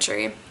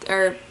documentary,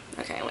 or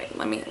okay, wait,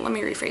 let me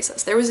rephrase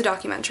this. There was a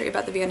documentary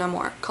about the Vietnam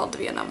War called The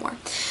Vietnam War,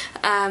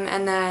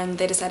 and then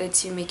they decided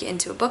to make it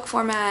into a book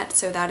format,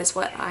 so that is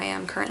what I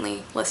am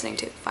currently listening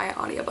to via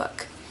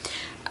audiobook.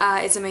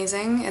 It's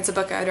amazing. It's a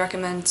book I would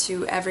recommend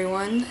to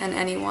everyone and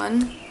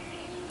anyone.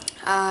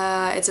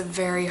 It's a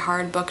very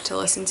hard book to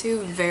listen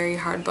to, very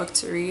hard book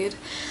to read.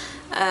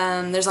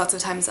 There's lots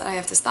of times that I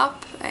have to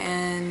stop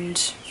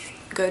and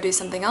go do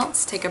something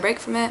else, take a break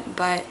from it,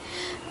 but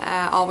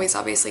always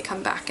obviously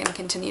come back and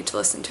continue to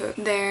listen to it.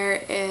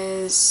 There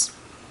is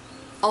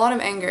a lot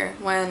of anger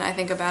when I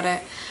think about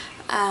it,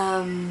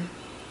 and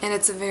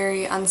it's a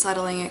very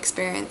unsettling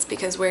experience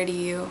because where do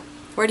you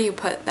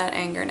put that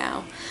anger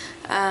now?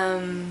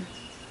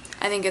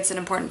 I think it's an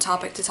important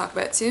topic to talk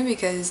about too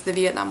because the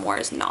Vietnam War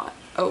is not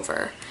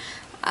over.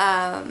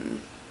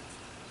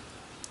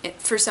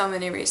 For so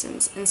many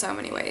reasons, in so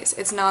many ways.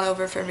 It's not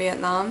over for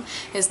Vietnam,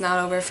 it's not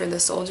over for the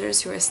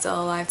soldiers who are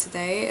still alive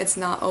today, it's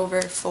not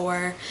over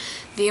for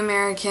the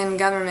American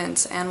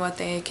government and what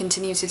they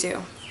continue to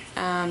do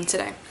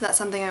today. That's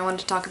something I wanted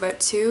to talk about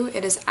too.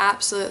 It is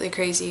absolutely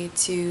crazy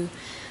to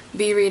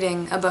be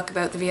reading a book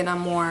about the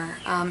Vietnam War,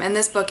 and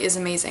this book is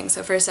amazing.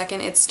 So for a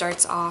second it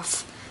starts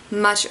off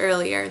much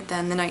earlier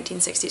than the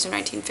 1960s or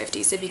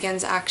 1950s. It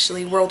begins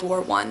actually World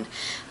War I,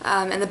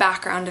 and the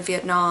background of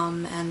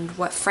Vietnam and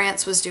what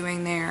France was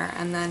doing there,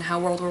 and then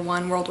how World War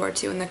I, World War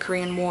II, and the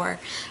Korean War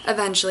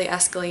eventually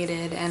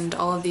escalated, and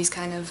all of these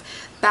kind of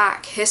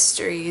back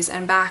histories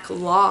and back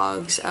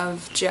logs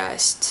of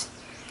just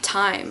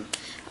time,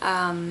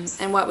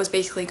 and what was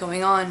basically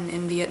going on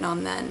in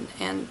Vietnam then,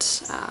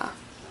 and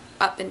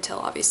up until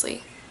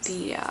obviously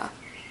the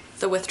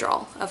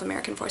withdrawal of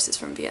American forces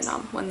from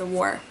Vietnam when the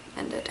war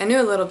ended. I knew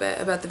a little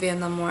bit about the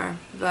Vietnam War,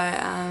 but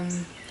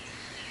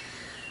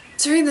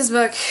to read this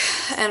book,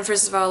 and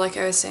first of all, like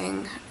I was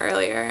saying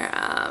earlier,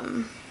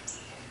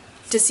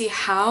 to see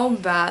how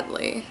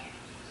badly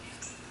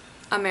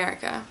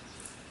America,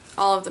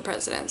 all of the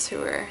presidents who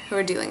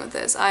were dealing with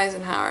this,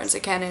 Eisenhower to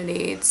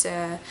Kennedy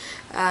to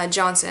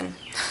Johnson,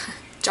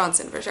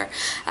 Johnson for sure,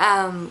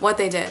 what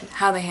they did,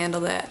 how they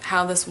handled it,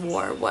 how this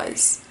war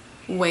was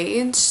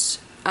waged,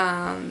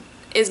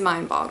 is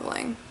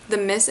mind-boggling. The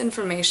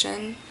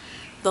misinformation,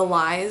 the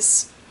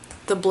lies,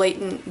 the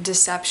blatant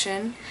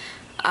deception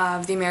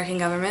of the American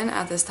government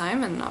at this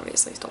time, and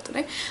obviously still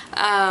today,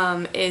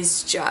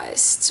 is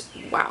just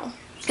wow.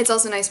 It's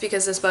also nice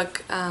because this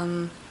book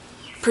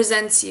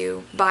presents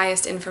you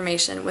biased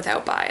information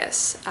without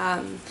bias,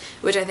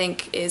 which I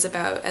think is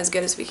about as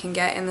good as we can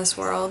get in this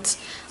world,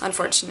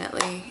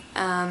 unfortunately.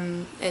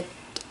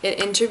 It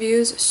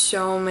interviews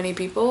so many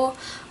people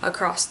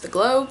across the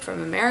globe,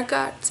 from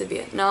America to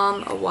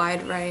Vietnam, a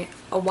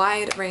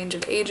wide range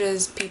of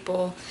ages,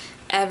 people,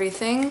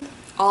 everything,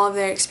 all of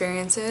their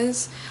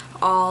experiences,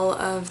 all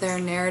of their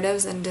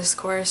narratives and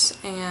discourse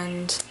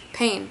and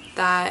pain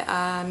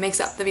that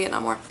makes up the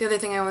Vietnam War. The other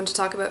thing I want to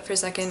talk about for a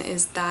second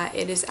is that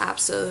it is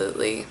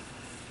absolutely,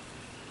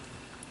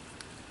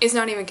 it's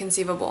not even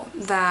conceivable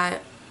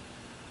that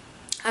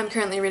I'm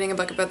currently reading a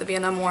book about the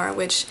Vietnam War,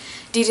 which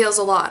details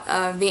a lot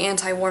of the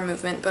anti-war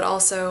movement, but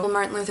also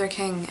Martin Luther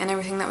King and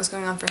everything that was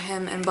going on for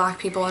him and black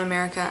people in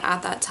America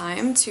at that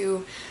time.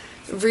 To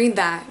read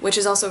that, which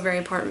is also a very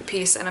important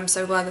piece, and I'm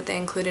so glad that they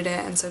included it,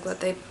 and so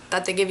glad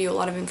that they give you a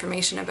lot of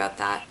information about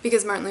that,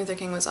 because Martin Luther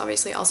King was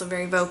obviously also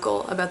very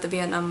vocal about the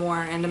Vietnam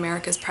War and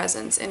America's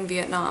presence in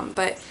Vietnam.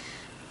 But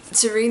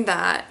to read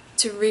that,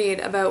 to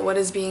read about what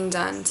is being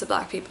done to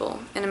black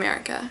people in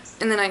America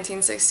in the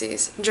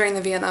 1960s during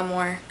the Vietnam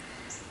War,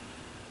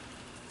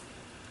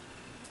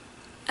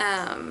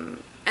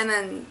 and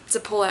then to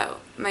pull out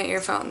my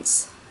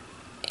earphones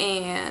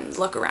and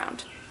look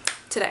around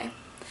today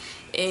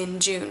in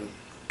June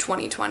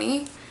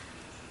 2020,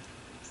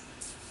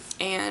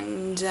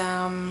 and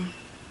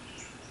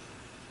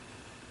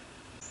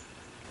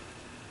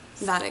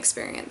that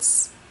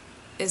experience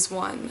is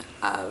one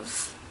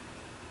of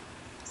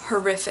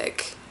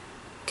horrific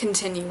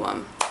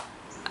continuum.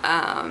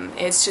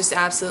 It's just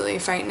absolutely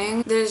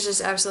frightening. There's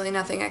just absolutely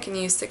nothing I can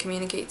use to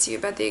communicate to you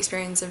about the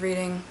experience of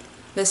reading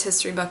this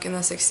history book in the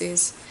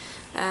 60s,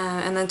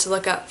 and then to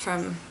look up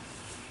from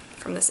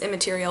this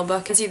immaterial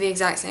book and see the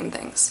exact same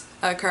things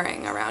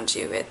occurring around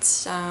you.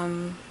 It's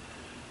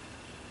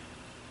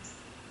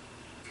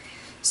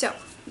so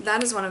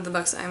that is one of the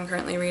books I'm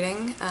currently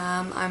reading.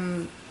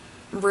 I'm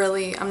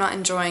not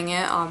enjoying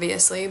it,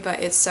 obviously, but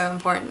it's so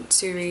important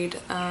to read.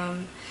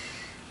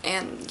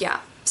 And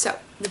yeah, so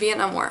The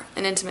Vietnam War,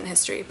 An Intimate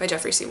History by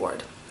Jeffrey C.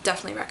 Ward.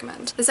 Definitely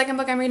recommend. The second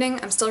book I'm reading,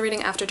 I'm still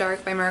reading After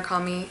Dark by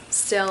Murakami.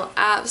 Still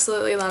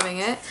absolutely loving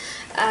it.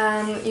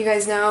 You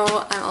guys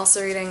know I'm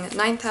also reading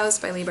Ninth House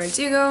by Leigh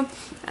Bardugo.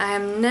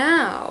 I'm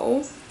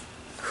now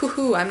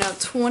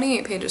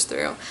 28 pages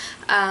through.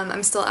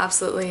 I'm still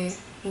absolutely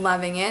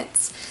loving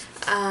it.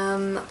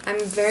 I'm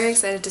very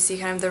excited to see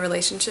kind of the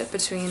relationship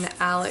between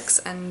Alex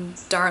and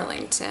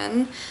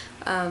Darlington,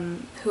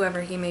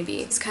 whoever he may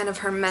be. He's kind of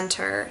her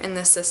mentor in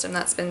this system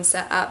that's been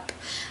set up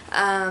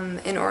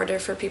in order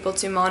for people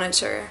to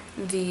monitor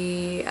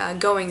the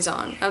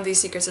goings-on of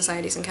these secret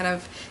societies and kind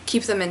of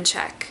keep them in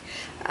check.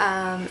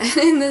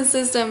 In this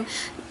system,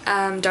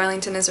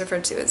 Darlington is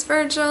referred to as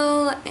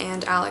Virgil,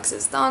 and Alex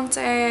is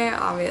Dante.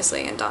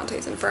 Obviously, in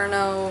Dante's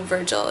Inferno,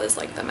 Virgil is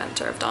like the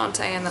mentor of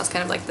Dante, and that's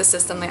kind of like the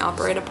system they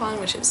operate upon,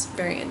 which is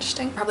very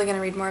interesting. Probably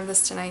gonna read more of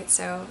this tonight,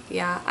 so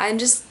yeah.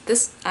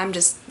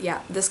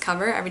 This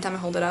cover, every time I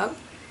hold it up,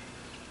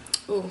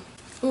 ooh.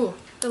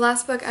 The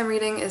last book I'm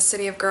reading is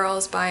City of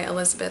Girls by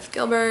Elizabeth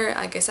Gilbert.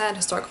 Like I said,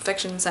 historical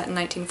fiction set in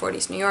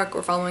 1940s New York.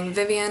 We're following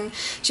Vivian.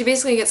 She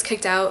basically gets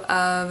kicked out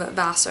of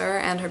Vassar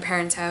and her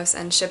parents' house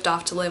and shipped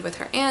off to live with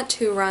her aunt,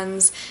 who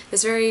runs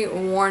this very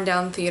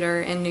worn-down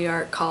theater in New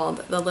York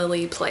called the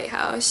Lily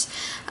Playhouse.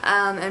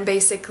 And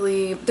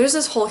basically, there's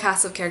this whole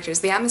cast of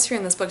characters. The atmosphere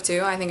in this book,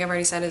 too, I think I've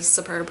already said, is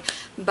superb.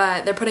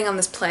 But they're putting on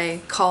this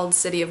play called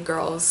City of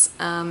Girls,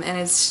 and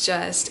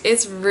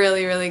it's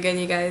really, really good,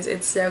 you guys.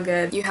 It's so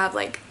good. You have,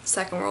 like,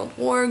 Second World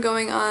War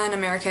going on.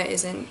 America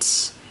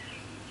isn't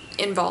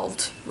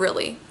involved,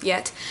 really,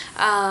 yet.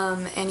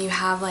 And you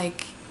have,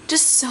 like,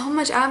 just so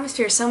much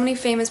atmosphere, so many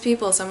famous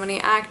people, so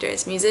many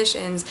actors,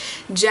 musicians,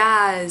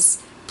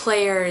 jazz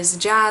players,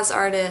 jazz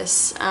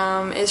artists.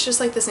 It's just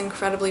like this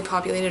incredibly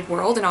populated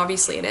world, and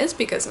obviously it is,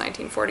 because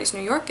 1940s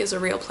New York is a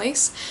real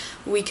place.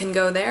 We can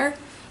go there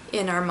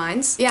in our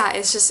minds. Yeah,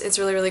 it's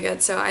really, really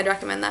good, so I'd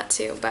recommend that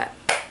too. But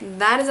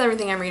that is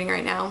everything I'm reading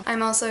right now.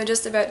 I'm also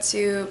just about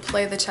to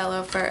play the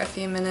cello for a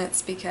few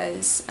minutes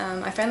because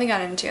I finally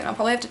got into it. I'll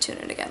probably have to tune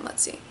it again.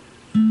 Let's see.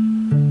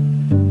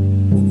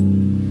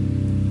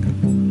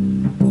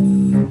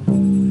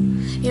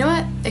 You know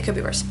what? It could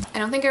be worse. I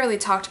don't think I really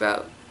talked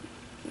about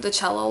the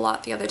cello a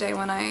lot the other day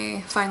when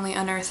I finally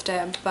unearthed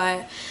it,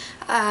 but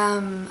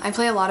I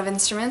play a lot of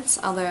instruments,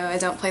 although I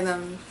don't play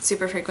them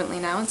super frequently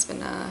now. It's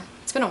been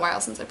a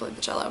while since I played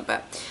the cello,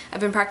 but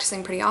I've been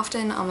practicing pretty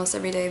often, almost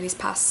every day these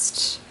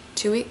past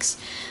 2 weeks.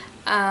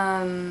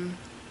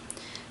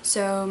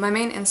 So my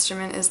main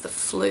instrument is the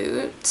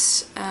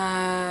flute.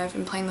 I've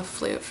been playing the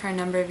flute for a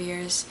number of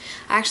years.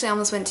 I actually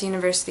almost went to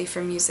university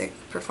for music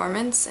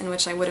performance, in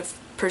which I would have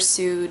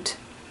pursued,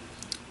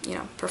 you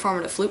know,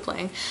 performative flute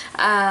playing.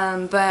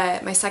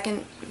 But my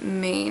second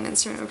main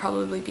instrument would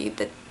probably be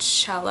the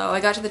cello. I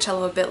got to the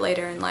cello a bit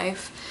later in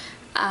life.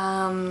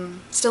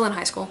 Still in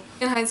high school.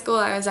 In high school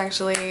I was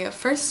actually a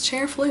first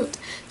chair flute,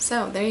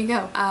 so there you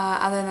go.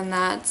 Other than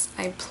that,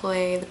 I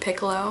play the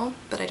piccolo,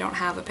 but I don't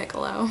have a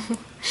piccolo.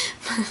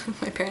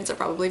 My parents are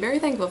probably very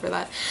thankful for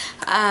that.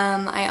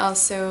 I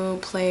also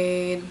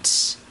played,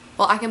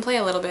 well, I can play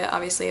a little bit,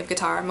 obviously, of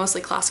guitar,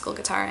 mostly classical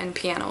guitar, and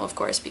piano, of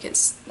course,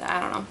 because, I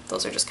don't know,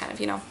 those are just kind of,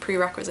 you know,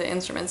 prerequisite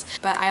instruments.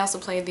 But I also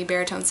played the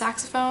baritone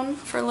saxophone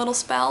for a little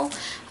spell,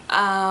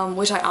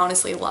 which I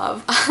honestly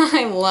love.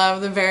 I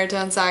love the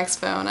baritone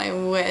saxophone. I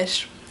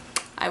wish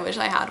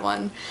I had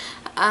one.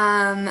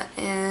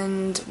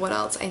 And what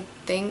else? I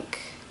think,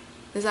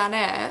 is that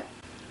it?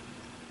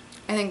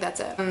 I think that's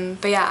it.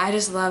 But yeah, I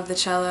just love the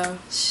cello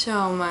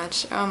so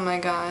much. Oh my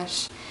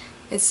gosh.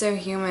 It's so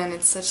human.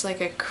 It's such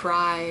like a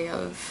cry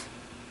of,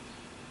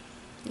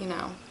 you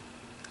know,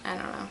 I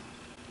don't know.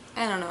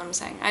 I don't know what I'm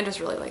saying. I just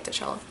really like the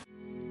cello.